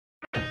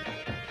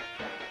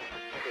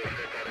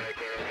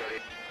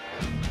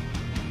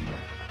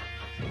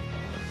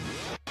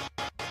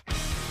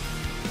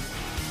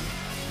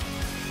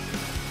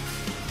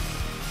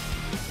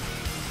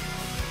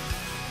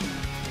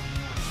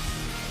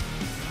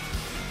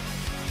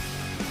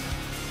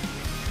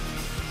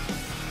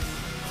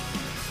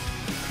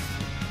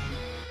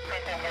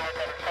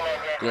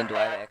Glenn, do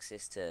I have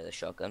access to the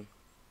shotgun?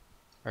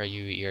 Are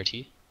you ERT?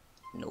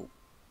 Nope.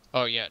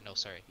 Oh yeah, no,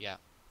 sorry, yeah.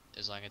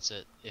 As long as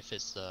if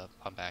it's the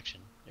pump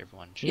action,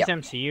 everyone should. He's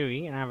MCU,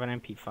 he can have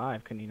an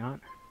MP5, couldn't he not?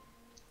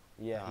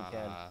 Yeah, he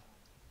can.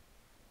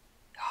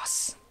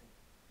 Yes.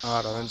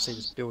 Alright, I don't see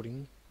this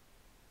building.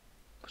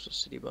 What's a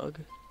city bug?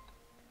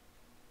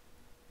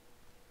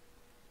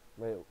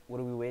 Wait,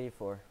 what are we waiting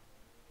for?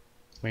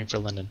 Waiting for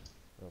Lyndon.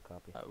 No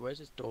copy. Where's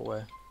this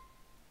doorway?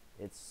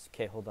 It's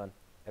okay. Hold on.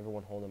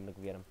 Everyone, hold him. Go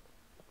get him.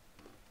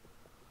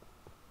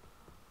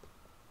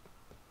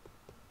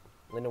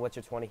 Linda, what's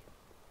your 20?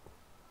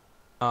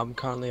 I'm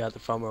currently at the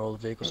front where all the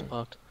vehicles are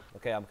parked.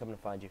 Okay, I'm coming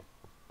to find you.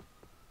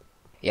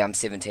 Yeah, I'm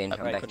 17. I'm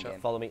Right, back again.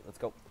 follow me. Let's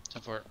go.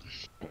 Time for it.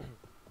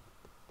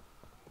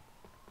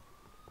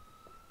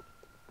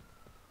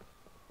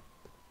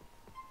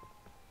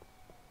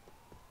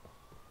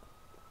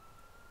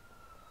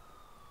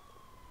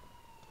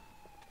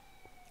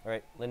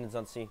 Alright, Lyndon's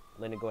on C.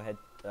 Lyndon, go ahead.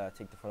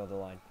 Take the front of the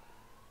line.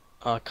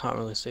 I can't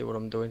really see what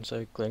I'm doing,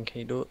 so Glenn, can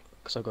you do it?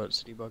 Because I've got a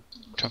city bug.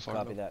 Time for it.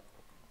 Copy that.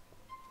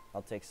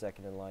 I'll take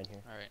second in line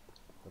here. Alright,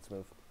 Let's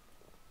move.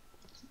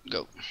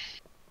 go.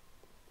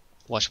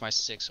 Watch my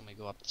 6 when we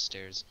go up the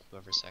stairs,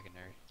 whoever's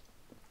secondary.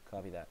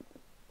 Copy that.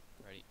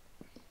 Ready.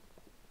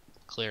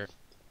 Clear.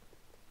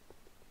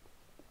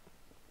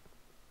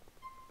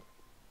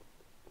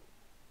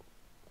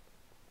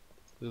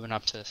 Moving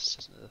up to the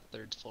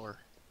 3rd floor.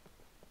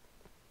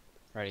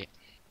 Ready.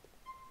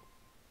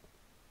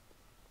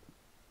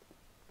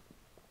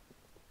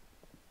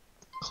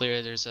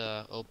 Clear, there's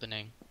a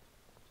opening.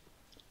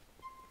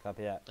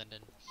 Copy that.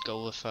 Lyndon,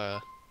 go with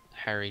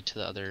Harry to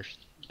the other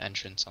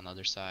entrance on the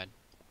other side.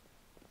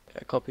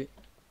 Yeah, copy.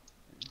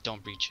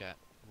 Don't breach yet.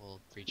 We'll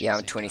breach. Yeah, at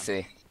I'm the same time.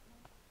 23.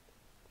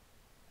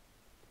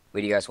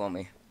 Where do you guys want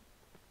me?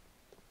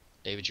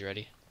 David, you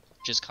ready?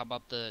 Just come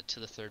up to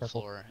the 3rd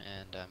floor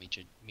and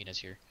meet us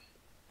here.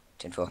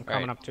 10-4.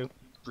 Coming up too.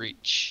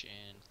 Breach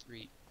in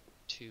 3,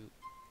 2,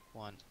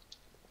 1.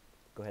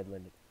 Go ahead,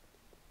 Lyndon.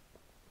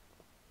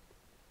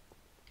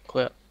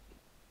 Clear.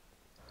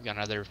 We got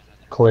another.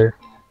 Clear.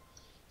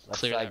 Left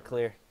Clear side that.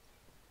 clear.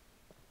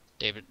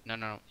 David,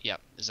 no. Yeah,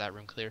 is that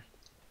room clear?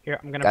 Here,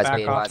 I'm gonna Guys, back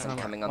be off. advised, I'm and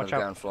coming on the watch out.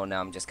 ground floor now.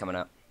 I'm just coming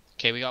up.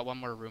 Okay, we got one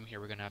more room here.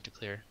 We're gonna have to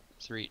clear.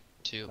 3,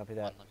 2, Copy 1.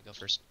 that. Let me go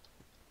first.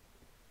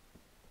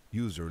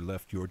 User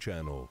left your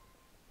channel.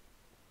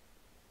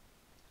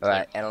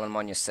 Alright, Alan, I'm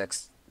on your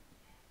 6.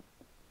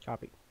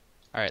 Copy.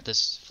 All right,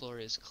 this floor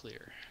is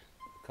clear.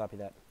 Copy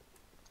that.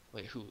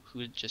 Wait, who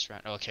just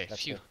ran? Oh, okay,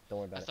 That's phew. me. Don't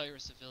worry I about it. thought you were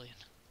a civilian.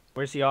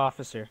 Where's the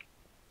officer?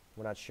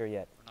 We're not sure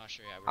yet. We're not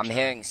sure yet. I'm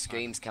hearing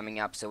screams coming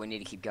up, so we need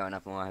to keep going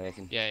up more, I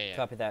reckon. Yeah.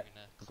 Copy that. We're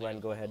gonna clear Glenn,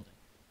 the go ahead. building.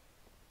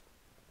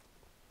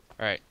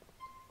 All right.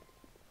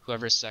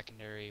 Whoever's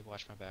secondary,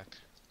 watch my back.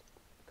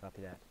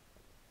 Copy that.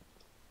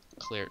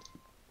 Clear.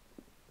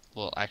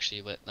 Well,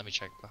 actually, let me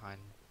check behind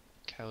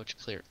couch.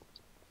 Clear.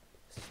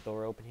 Is this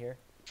door open here?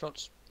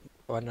 Shots.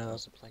 Oh, no,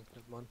 that's a plank.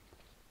 Never mind.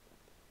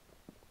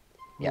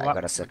 Yeah, Move I up. got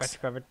a Got 6. you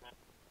covered.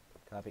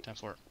 Copy. Time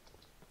for it.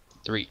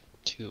 3,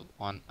 2,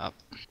 1, up.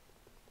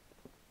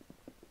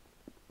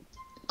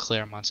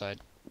 Clear, I'm on side.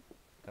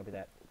 Copy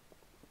that.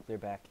 Clear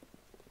back.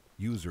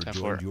 User 10-4.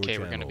 joined your Okay,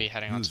 channel. we're gonna be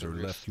heading onto the User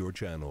roof. left your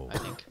channel. I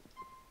think.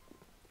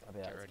 Copy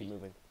that. Get Let's ready. keep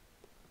moving.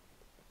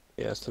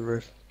 Yeah, it's the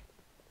roof.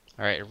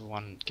 All right,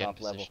 everyone, get in Top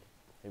position. level.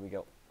 Here we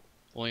go.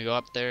 When we go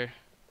up there,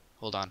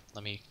 hold on.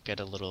 Let me get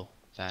a little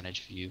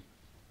vantage view.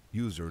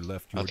 User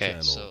left your Okay,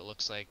 channel. so it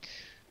looks like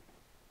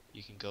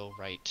you can go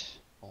right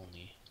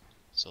only.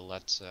 So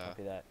let's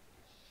Copy that.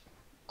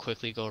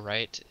 quickly go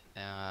right.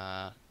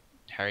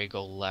 Harry,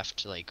 go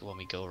left like when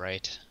we go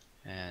right,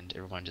 and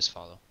everyone just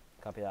follow.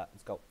 Copy that.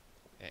 Let's go.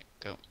 Okay,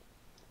 go.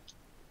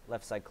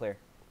 Left side clear.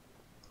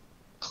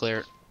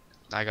 Clear.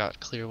 I got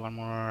clear. One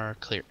more.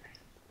 Clear.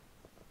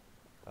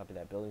 Copy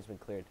that. Building's been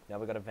cleared. Now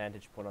we got a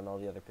vantage point on all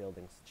the other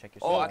buildings. Check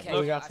your Oh, surroundings. okay.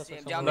 We got I see something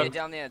him down look. there,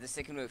 down there, the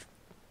second roof.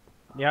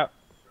 Yep.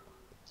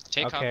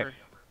 Take Okay. cover.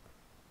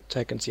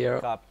 Taking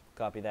Sierra.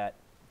 Copy that.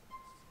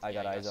 I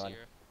got Yeah, you eyes on.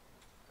 Sierra.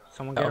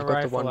 Someone get I've a got the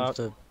rifle one out. with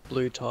the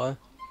blue tie.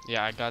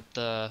 Yeah, I got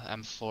the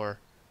M4.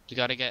 You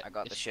gotta get. I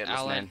got the if shitless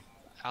Allied, man.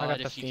 got Allied,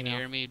 the if you can female.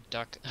 hear me,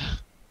 duck.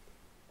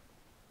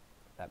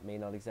 That may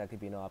not exactly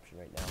be an option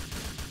right now.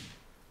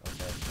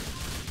 Okay.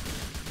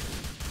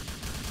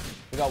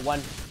 We got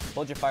one.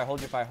 Hold your fire, hold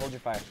your fire, hold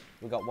your fire.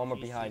 We got one more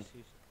behind.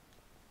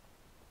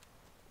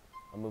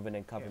 I'm moving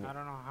in, cover Okay, me. I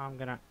don't know how I'm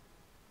gonna.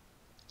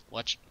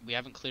 Watch. We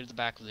haven't cleared the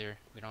back of there.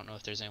 We don't know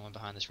if there's anyone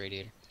behind this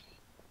radiator.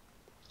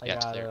 I Yeah,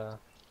 it's got clear.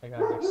 I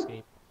got an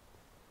escape.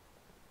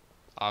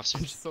 I'm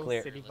Officers. so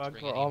Clear. city Let's bug.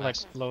 bring We're in all like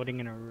EMS. floating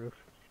in a roof.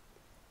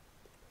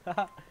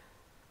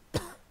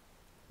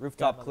 Rooftop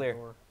Got another clear.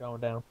 door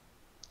Going down.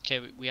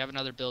 Okay, we have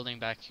another building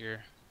back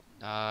here.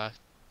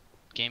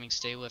 Gaming,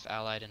 stay with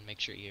Allied and make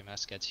sure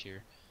EMS gets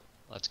here.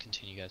 Let's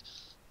continue,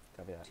 guys.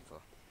 Copy that. 2-4.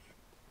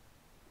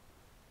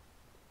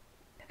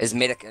 Is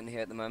medic in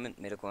here at the moment?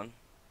 Medic 1.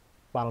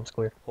 Bottom's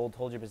clear.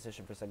 Hold your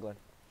position for a sec, Glenn.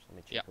 Just let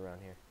me check Yeah.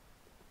 around here.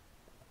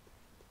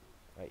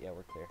 Right, yeah,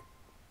 we're clear.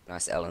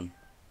 Nice, Alan.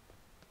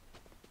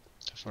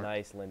 10-4.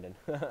 Nice, Lyndon.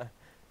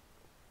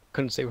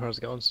 Couldn't see where I was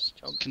going. So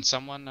jump. Can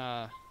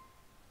someone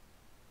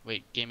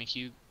wait, Gaming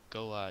Q,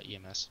 go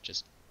EMS,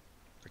 just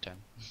pretend.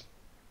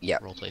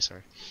 Yep. Roleplay,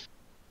 sorry.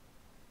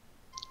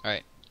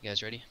 Alright, you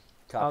guys ready?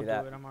 Copy I'll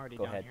that. do it. I'm already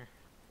Go down ahead. here.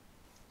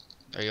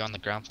 Are you on the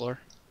ground floor?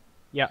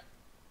 Yeah.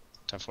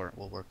 10-4,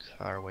 we'll work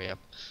our way up.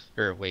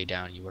 Or way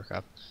down, you work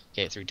up.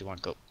 Okay, 3, 2, 1,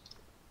 go.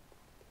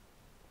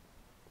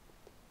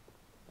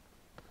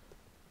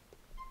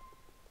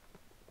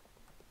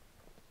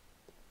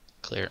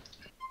 Clear.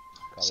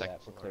 Copy Second that.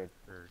 We're floor, cleared.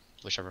 or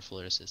whichever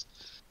floor this is.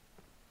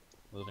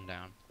 Moving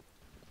down.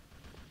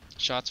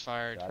 Shots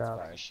fired. Shots Who are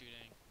fired. you shooting?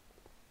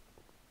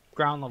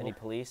 Ground level. Any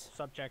police?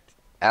 Subject.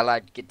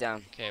 Allied, get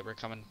down. Okay, we're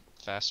coming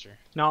faster.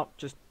 No,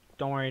 just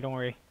don't worry. Don't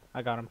worry.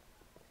 I got him.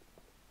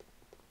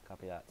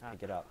 Copy that. Ah,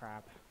 Pick it up.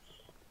 Crap.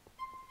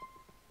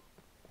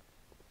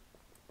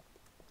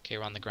 Okay,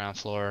 we're on the ground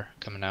floor,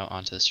 coming out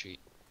onto the street.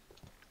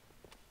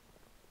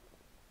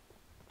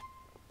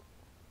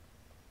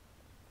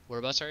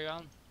 Whereabouts are you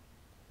on?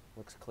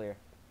 Looks clear.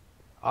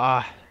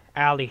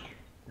 Alley.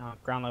 No,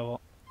 ground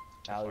level.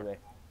 Alleyway.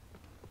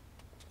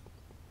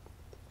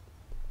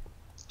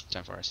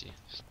 10-4, I see.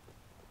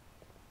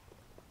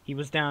 He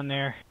was down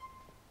there.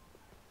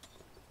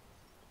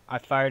 I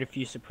fired a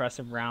few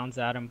suppressive rounds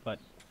at him, but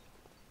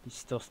he's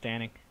still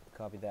standing.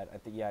 Copy that. I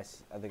think I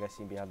think I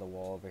see him behind the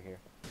wall over here.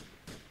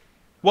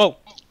 Whoa!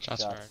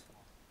 Shots fired. Shots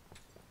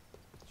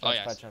Oh,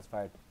 yeah, I fired. see. Shots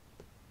fired.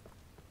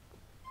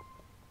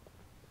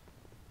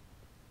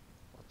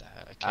 What the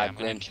heck? Okay, I'm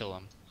gonna Glenn. kill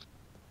him.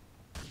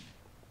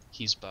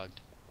 He's bugged.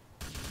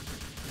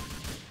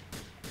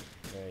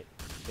 Alright.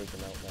 Take him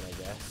out then, I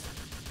guess.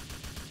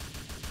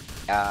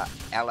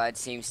 Allied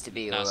seems to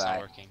be No, it's not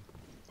alright. working.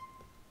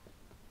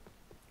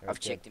 Alright, I've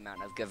good. checked him out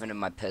and I've given him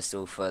my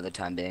pistol for the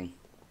time being.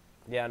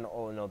 Yeah, no,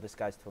 oh no, this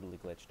guy's totally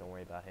glitched. Don't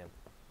worry about him.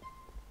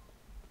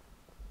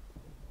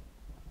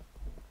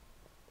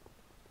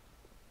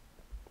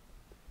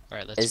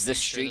 Alright, let's Is the make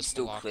sure street this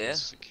still lock clear?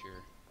 is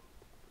secure.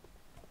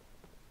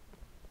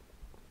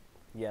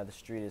 Yeah, the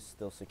street is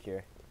still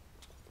secure.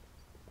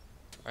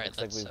 Alright, Looks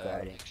like let's we've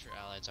got make sure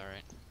Allied's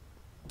alright.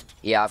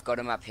 Yeah, I've got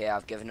him up here.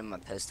 I've given him my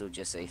pistol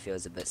just so he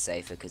feels a bit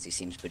safer because he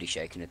seems pretty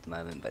shaken at the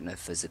moment, but no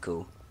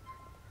physical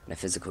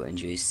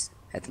injuries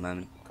at the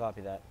moment.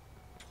 Copy that.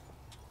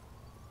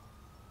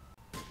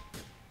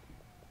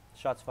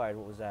 Shots fired.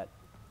 What was that?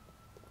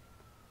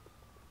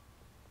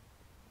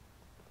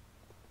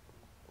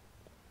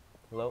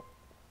 Hello?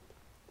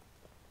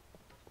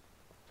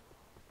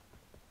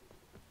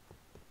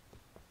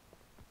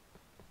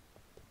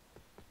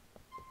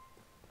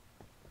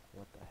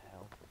 What the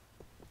hell?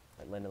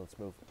 Alright, Lyndon, let's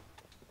move.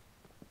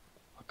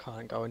 I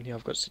can't go in here.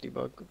 I've got city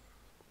bug.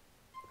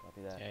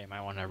 Copy that. Yeah, you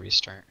might want to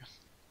restart.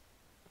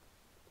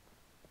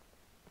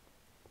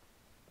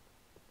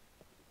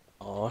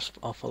 Oh,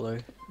 I'll follow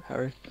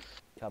Harry.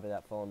 Copy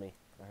that. Follow me.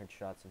 I heard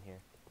shots in here.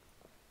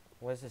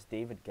 Where's this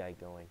David guy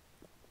going?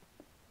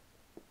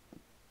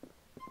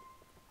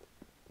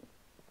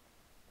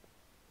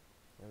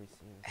 Where we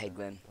seeing this Hey, guy?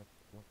 Glenn.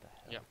 What the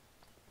hell? Yep.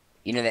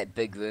 You know that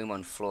big room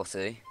on floor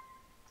 3?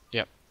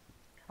 Yep.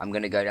 I'm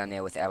gonna go down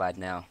there with Allied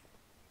now.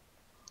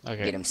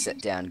 Okay. Get him sit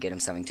down, get him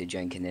something to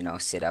drink, and then I'll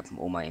set up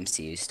all my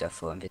MCU stuff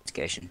for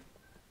investigation.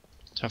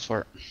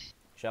 10-4.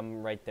 Shove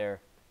him right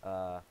there.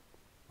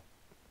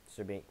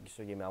 Sergey,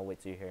 I'll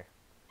wait till you're here.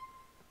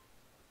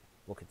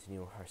 We'll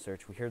continue our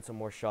search. We heard some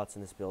more shots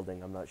in this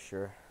building. I'm not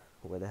sure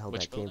where the hell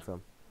Which that came building?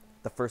 from.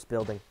 The first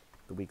building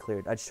that we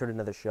cleared. I just heard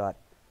another shot.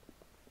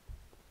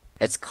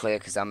 It's clear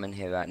because I'm in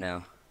here right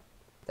now.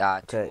 Two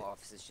Okay. more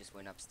officers just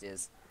went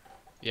upstairs.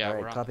 Yeah,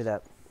 Alright, we're on. copy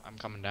that. I'm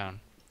coming down.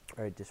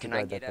 Alright, Can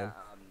I disregard get that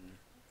then.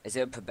 is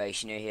there a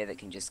probationary here that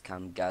can just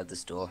come guard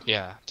this door?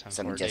 Yeah, 10-4.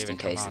 Something just in David,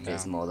 come case on if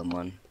there's down. more than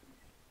one.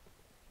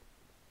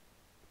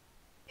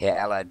 Here,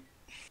 Allied.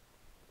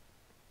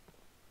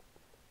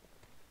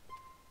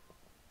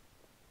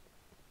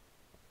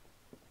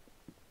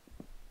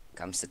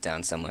 Come sit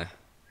down somewhere.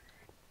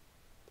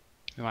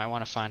 We might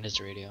want to find his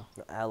radio.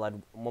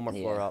 Allied, one more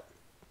floor Yeah. up.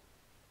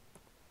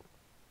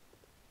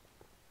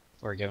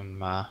 Or give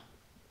him an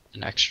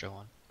extra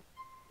one.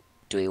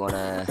 Do we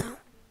wanna...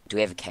 do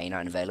we have a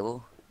canine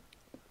available?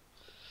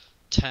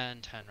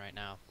 10 right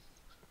now.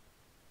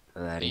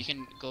 But you Alrighty.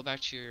 can go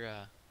back to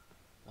your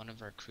one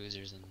of our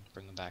cruisers and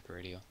bring them back a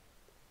radio.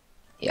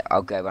 Yeah,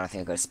 I'll grab one. I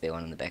think I've got a spare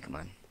one in the back of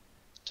mine.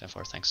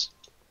 10-4, thanks.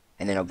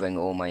 And then I'll bring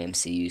all my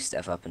MCU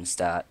stuff up and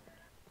start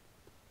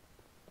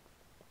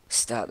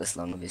this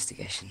long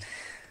investigation.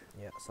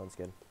 Yeah, sounds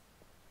good.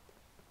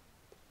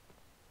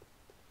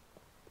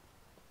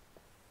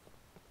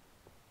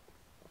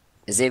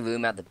 Is there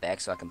room out the back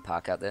so I can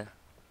park out there?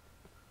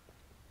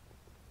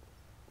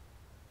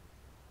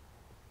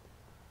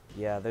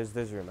 Yeah, there's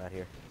room out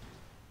here.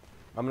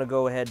 I'm gonna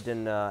go ahead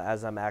and,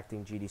 as I'm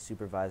acting GD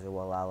supervisor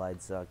while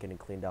Allied's getting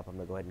cleaned up, I'm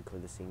gonna go ahead and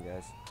clear the scene,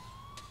 guys.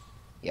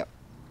 Yep.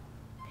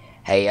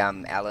 Hey,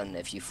 Alan,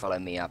 if you follow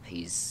me up,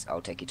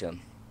 I'll take you to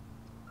him.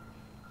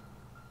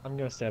 I'm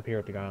gonna stay up here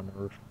with the guy on the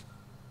roof.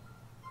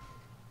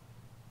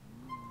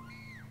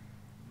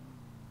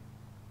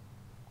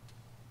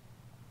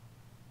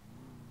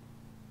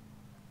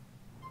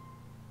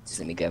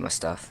 me get my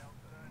stuff.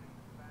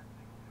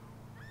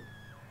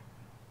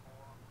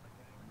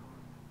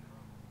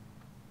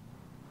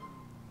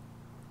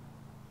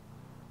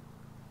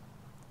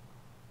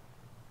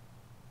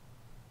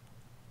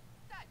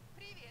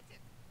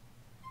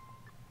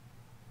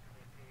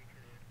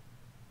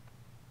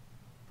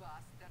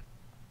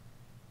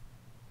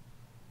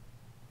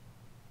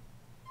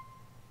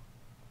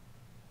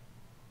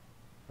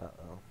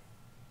 Uh-oh.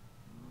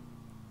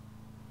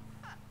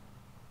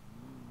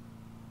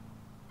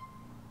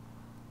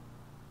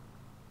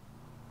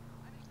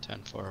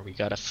 Ten four. We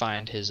gotta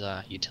find his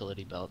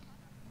utility belt.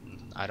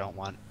 I don't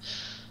want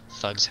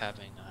thugs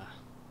having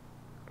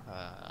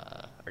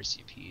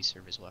RCP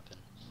service weapon.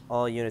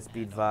 All units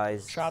be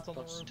advised. Shots on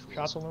the Those roof. tools.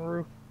 Shots on the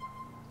roof.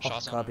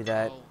 Shots on Copy him.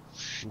 that. Oh,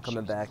 I'm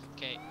coming back.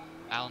 Okay,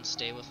 Alan,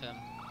 stay with him.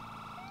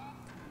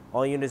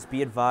 All units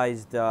be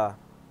advised,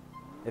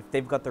 if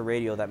they've got the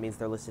radio, that means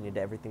they're listening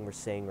to everything we're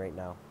saying right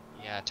now.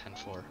 Yeah,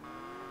 10-4.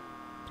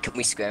 Can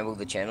we scramble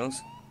the channels?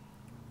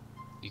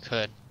 You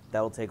could.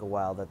 That'll take a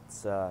while.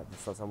 That's not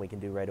something we can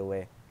do right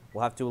away.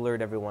 We'll have to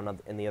alert everyone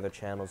in the other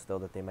channels, though,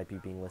 that they might be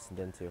being listened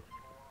into.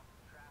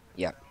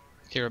 Yeah.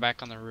 Okay, we're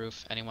back on the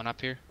roof. Anyone up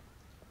here?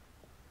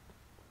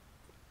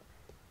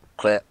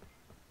 Clear.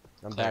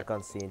 I'm Clear. back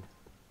on scene.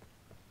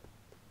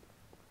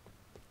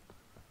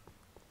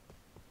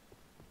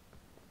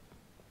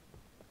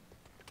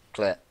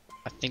 Clear.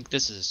 I think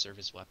this is a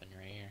service weapon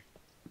right here.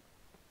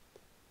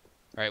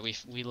 Alright,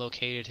 we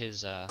located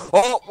his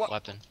Oh, what?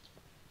 weapon.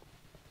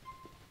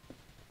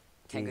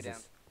 Tango down.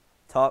 Jesus.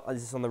 Top,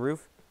 is this on the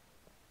roof?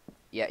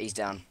 Yeah, he's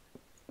down.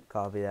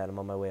 Copy that. I'm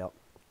on my way up.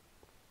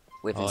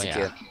 Weapon Oh,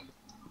 secure. yeah.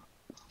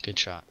 Good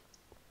shot.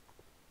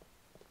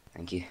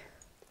 Thank you.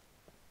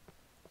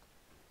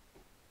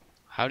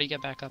 How'd he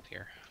get back up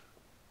here?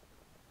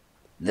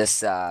 He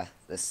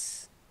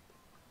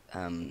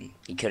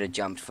could have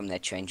jumped from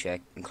that train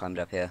track and climbed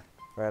up here.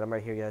 Alright, I'm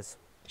right here, guys.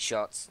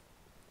 Shots.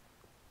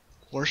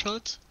 4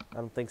 shots? I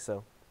don't think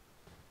so.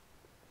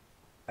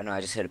 I know,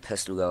 I just heard a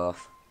pistol go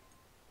off.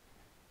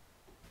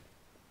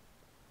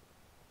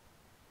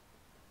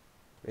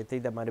 I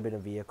think that might have been a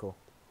vehicle.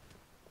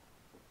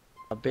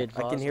 A bit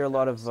I can hear a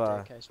lot of,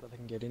 staircase where they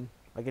can get in.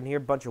 I can hear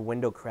a bunch of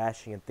window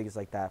crashing and things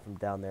like that from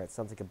down there. It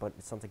sounds like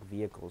it sounds like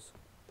vehicles.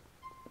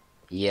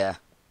 Yeah.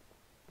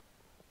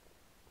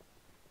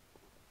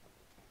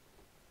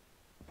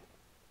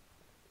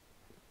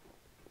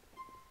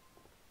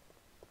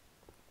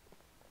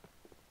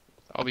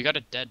 Oh, we got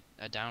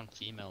a down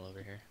female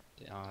over here.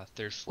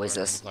 Third floor Where's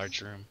in this? a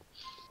large room.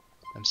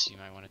 MC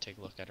might want to take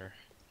a look at her.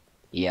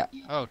 Yeah.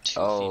 Oh, two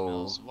Oh.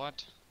 females.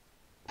 What?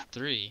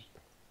 3.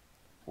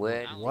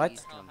 Where How did What?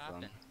 these the hell come from?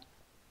 happened?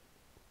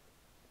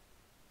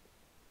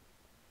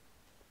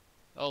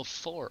 Oh,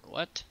 4.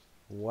 What?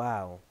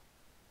 Wow.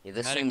 Yeah,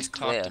 this Medic, seems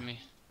talk clear. to me.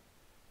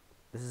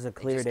 This is a They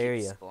just cleared keep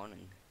area.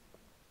 spawning.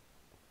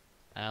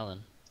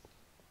 Alan.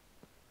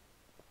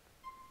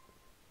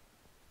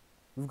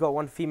 We've got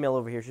one female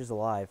over here. She's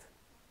alive.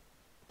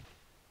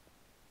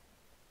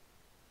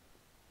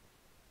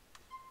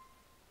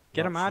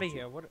 Get Not them out of shooting.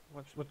 here.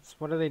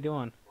 What are they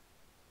doing?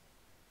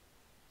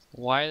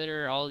 Why are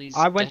there all these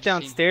I went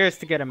dead downstairs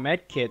to get a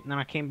med kit, and then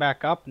I came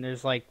back up, and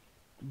there's like,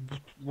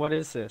 what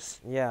is this?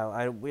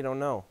 Yeah, we don't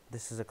know.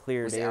 This is a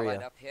cleared Was Allied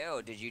area. up here,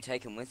 or did you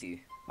take him with you?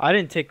 I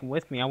didn't take him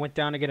with me. I went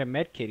down to get a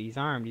med kit. He's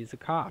armed. He's a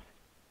cop.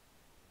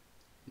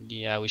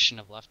 Yeah, we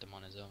shouldn't have left him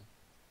on his own.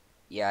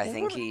 Yeah, I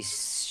think he's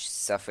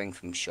suffering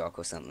from shock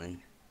or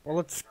something. Well,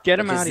 let's get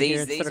him Because out of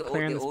here instead of all,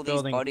 clearing all this these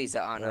building. bodies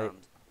are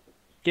unarmed.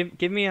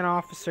 Give me an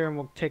officer, and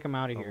we'll take him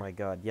out of Oh here. my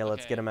god. Yeah,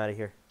 let's Okay. get him out of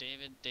here.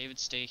 David,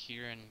 stay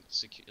here and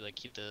secure, like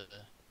keep the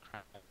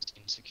crime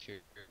scene secure.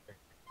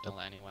 Don't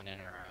let anyone in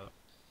or out.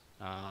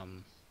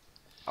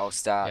 I'll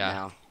start Yeah.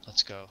 now.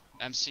 Let's go.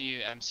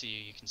 MCU,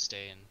 you can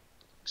stay and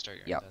start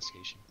your Yep.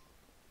 investigation.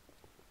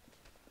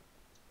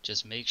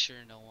 Just make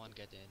sure no one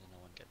gets in and no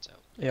one gets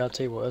out. Yeah, I'll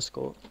tell you what,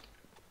 escort.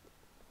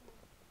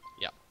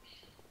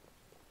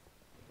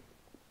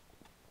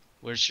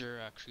 Where's your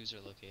cruiser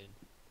located?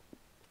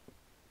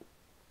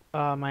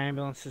 My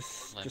ambulance is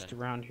just London.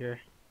 around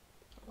here.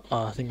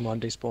 I think mine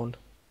despawned.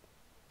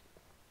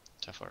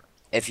 Tough work.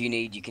 If you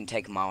need, you can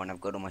take them out, and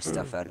I've got all my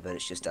stuff out of it.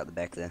 It's just out the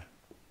back there.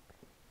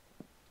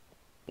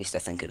 At least I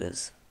think it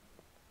is.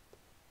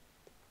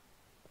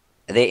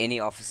 Are there any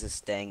officers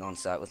staying on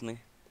site with me?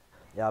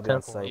 Yeah, I'll be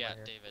on 10-4. site. Yeah,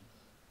 David.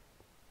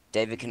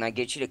 David, can I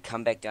get you to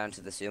come back down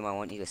to this room? I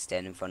want you to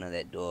stand in front of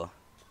that door.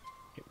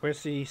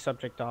 Where's the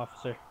subject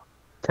officer?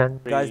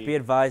 10 Guys, be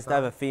advised, I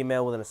have a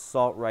female with an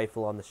assault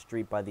rifle on the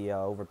street by the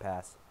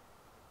overpass.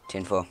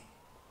 10-4.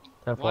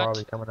 10-4, I'll What?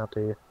 be coming up to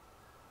you.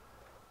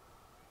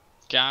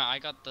 Yeah, I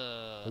got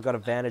the. We've got a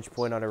vantage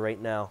point on her right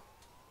now.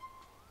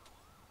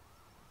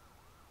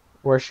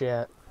 Where's she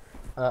at?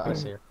 I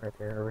see her right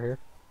there, over here.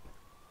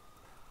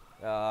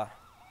 I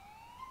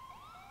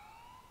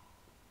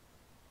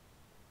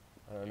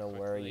don't know,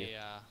 where are you? Quickly,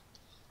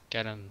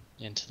 get him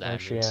into the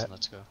Where's she ambulance at? and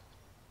let's go.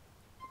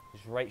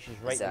 She's right Is in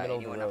the there middle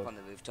of the anyone road. up on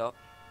the rooftop?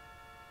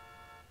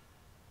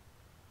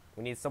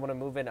 We need someone to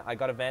move in. I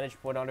got a vantage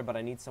point on her, but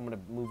I need someone to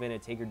move in and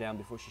take her down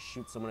before she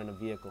shoots someone in a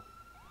vehicle.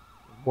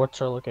 What's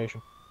her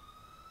location?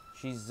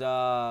 She's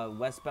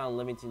westbound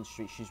Limington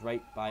Street. She's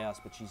right by us,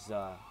 but she's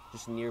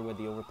just near where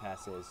the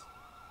overpass is.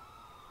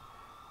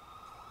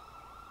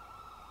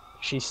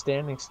 She's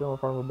standing still in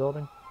front of a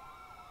building.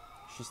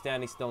 She's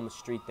standing still in the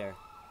street there.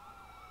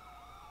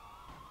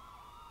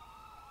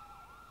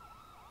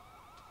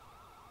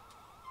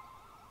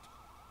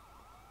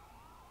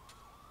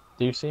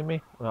 Do you see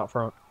me? I'm out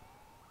front.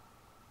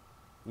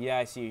 Yeah,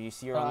 I see her. You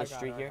see her on the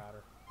street here?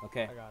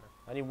 Okay. I got her.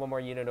 I need one more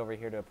unit over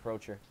here to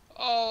approach her.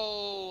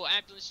 Oh,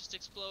 ambulance just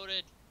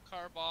exploded.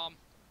 Car bomb.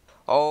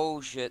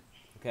 Oh shit.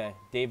 Okay,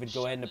 David,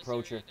 go ahead and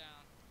approach her.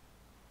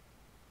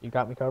 You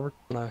got me covered?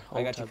 No,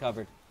 I got you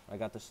covered. I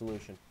got the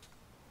solution.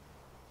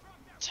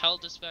 Tell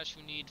dispatch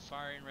we need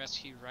fire and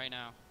rescue right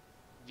now.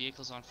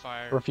 Vehicle's on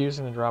fire.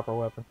 Refusing to drop her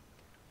weapon.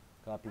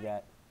 Copy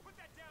that.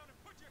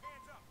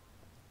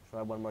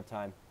 Try one more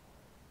time.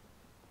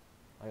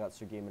 I got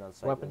Sir Gaiman on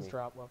site. Weapons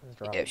drop, weapons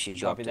drop. Yep, she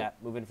dropped Copy it.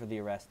 that. Move in for the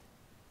arrest.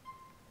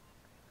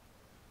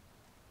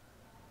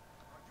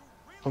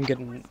 I'm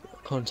getting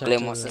contact.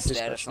 Glenn, what's the dispatch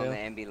status on now. the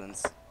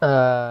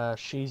ambulance?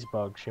 She's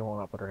bugged. She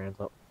won't put her hands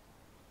up.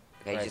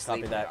 Okay, Right, just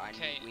copy leave that. her.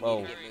 Okay, We Whoa.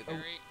 need to get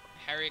moving.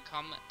 Harry,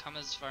 come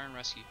as fire and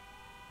rescue.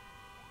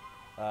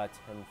 10-4.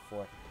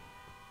 Alright,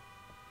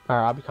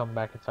 I'll be coming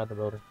back inside the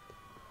building.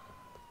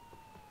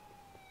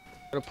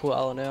 Gotta pull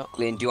Alan out.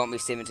 Glenn, do you want me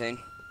 17?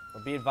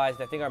 Well, be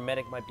advised, I think our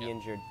medic might be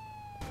injured.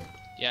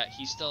 Yeah,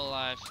 he's still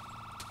alive.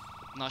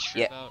 I'm not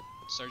sure Yeah. about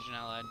Sergeant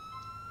Allied.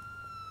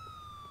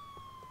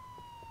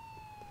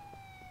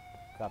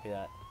 Copy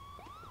that.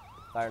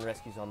 Fire and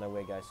rescue's on their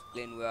way, guys.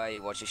 Glenn, where are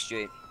you? Watch your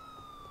street.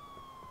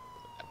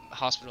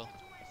 Hospital.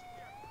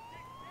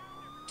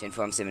 10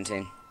 from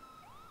 17.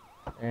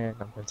 And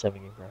I'm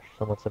 1070 rush.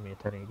 Someone send me a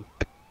 1080.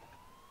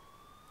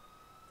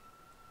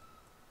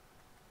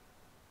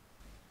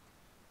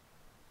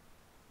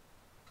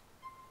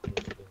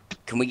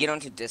 Can we get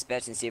onto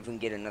dispatch and see if we can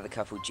get another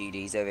couple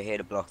GDs over here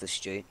to block the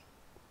street?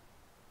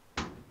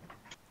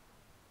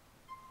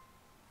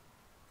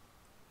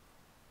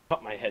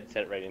 Put my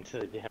headset right into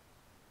the damn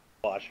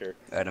washer.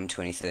 Adam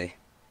 23.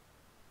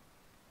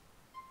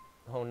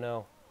 Oh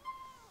no.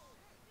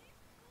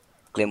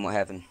 Glenn, what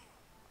happened?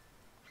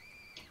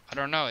 I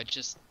don't know, it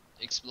just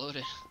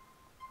exploded.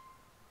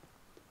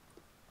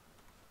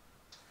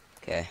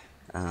 Okay.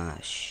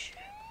 Shit.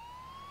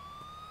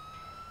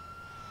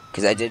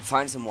 Because I did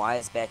find some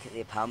wires back at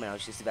the apartment. I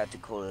was just about to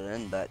call it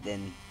in, but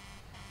then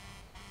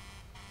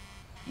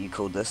you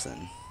called this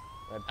in.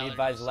 Be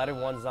advised, ladder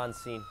 1's on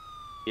scene.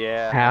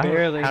 Yeah. How,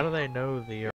 Barely. how do they know the